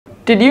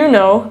Did you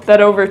know that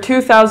over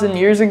 2,000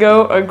 years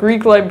ago, a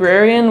Greek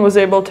librarian was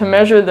able to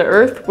measure the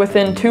Earth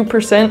within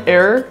 2%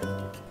 error?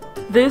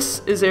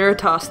 This is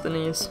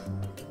Eratosthenes.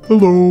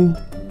 Hello.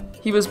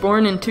 He was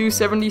born in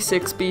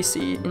 276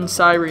 BC in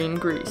Cyrene,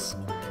 Greece.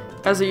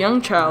 As a young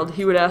child,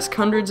 he would ask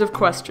hundreds of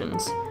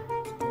questions.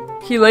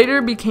 He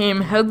later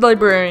became head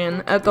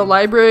librarian at the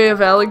Library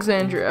of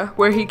Alexandria,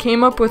 where he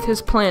came up with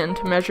his plan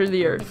to measure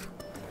the Earth.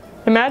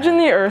 Imagine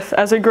the Earth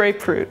as a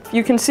grapefruit.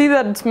 You can see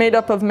that it's made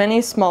up of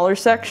many smaller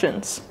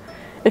sections.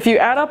 If you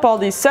add up all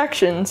these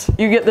sections,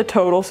 you get the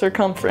total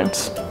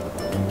circumference.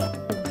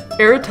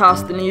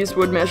 Eratosthenes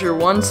would measure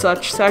one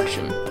such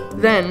section.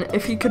 Then,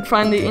 if he could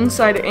find the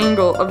inside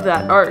angle of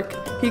that arc,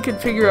 he could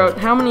figure out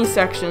how many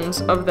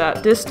sections of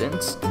that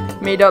distance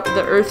made up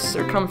the Earth's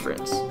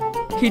circumference.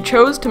 He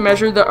chose to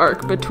measure the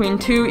arc between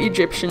two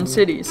Egyptian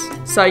cities,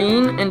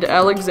 Syene and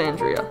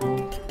Alexandria.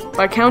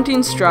 By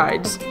counting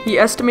strides, he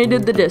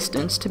estimated the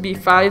distance to be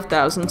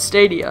 5,000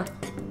 stadia,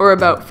 or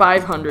about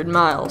 500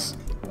 miles.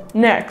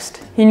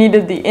 Next, he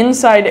needed the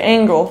inside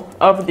angle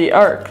of the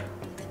arc.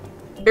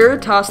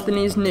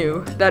 Eratosthenes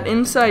knew that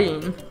in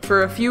Syene,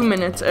 for a few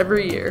minutes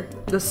every year,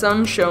 the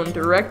sun shone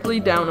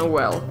directly down a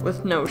well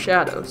with no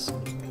shadows.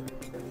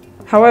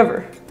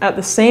 However, at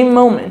the same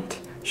moment,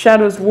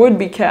 shadows would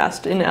be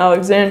cast in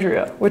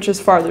Alexandria, which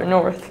is farther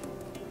north.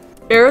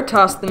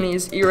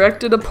 Eratosthenes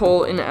erected a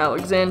pole in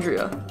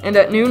Alexandria, and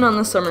at noon on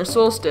the summer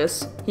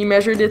solstice, he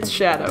measured its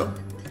shadow.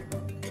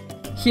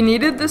 He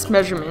needed this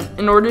measurement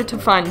in order to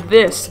find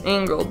this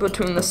angle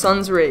between the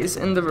sun's rays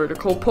and the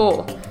vertical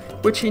pole,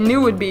 which he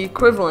knew would be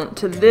equivalent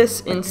to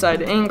this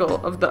inside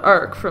angle of the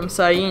arc from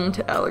Syene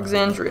to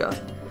Alexandria.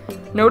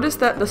 Notice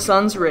that the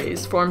sun's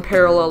rays form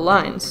parallel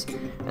lines,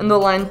 and the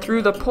line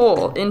through the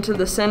pole into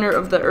the center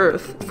of the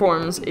Earth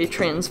forms a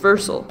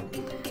transversal.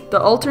 The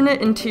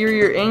alternate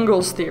interior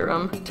angles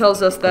theorem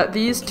tells us that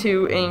these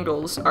two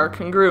angles are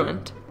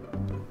congruent.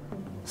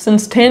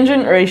 Since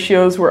tangent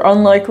ratios were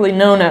unlikely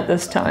known at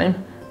this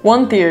time,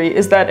 one theory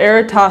is that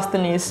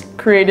Eratosthenes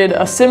created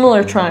a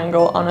similar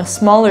triangle on a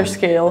smaller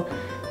scale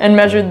and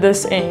measured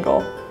this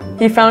angle.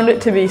 He found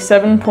it to be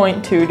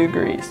 7.2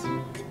 degrees.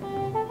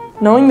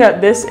 Knowing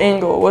that this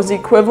angle was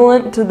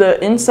equivalent to the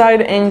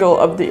inside angle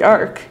of the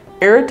arc,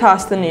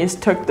 Eratosthenes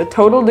took the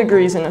total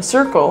degrees in a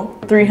circle,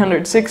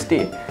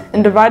 360,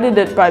 and divided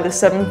it by the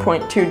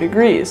 7.2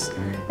 degrees,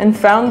 and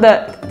found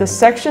that the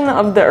section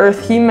of the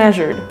Earth he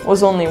measured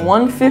was only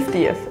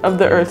 1/50th of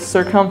the Earth's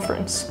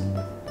circumference.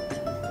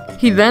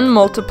 He then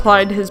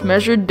multiplied his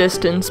measured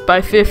distance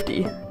by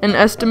 50 and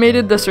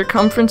estimated the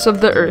circumference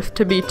of the Earth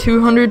to be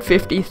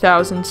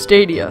 250,000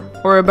 stadia,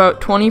 or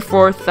about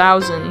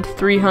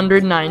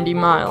 24,390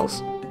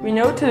 miles. We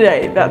know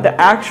today that the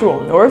actual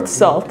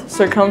north-south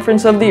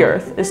circumference of the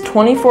Earth is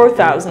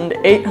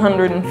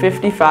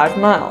 24,855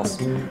 miles,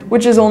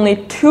 which is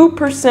only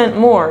 2%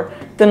 more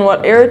than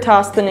what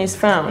Eratosthenes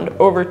found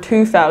over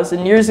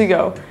 2,000 years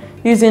ago,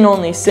 using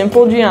only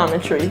simple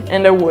geometry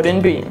and a wooden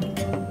beam.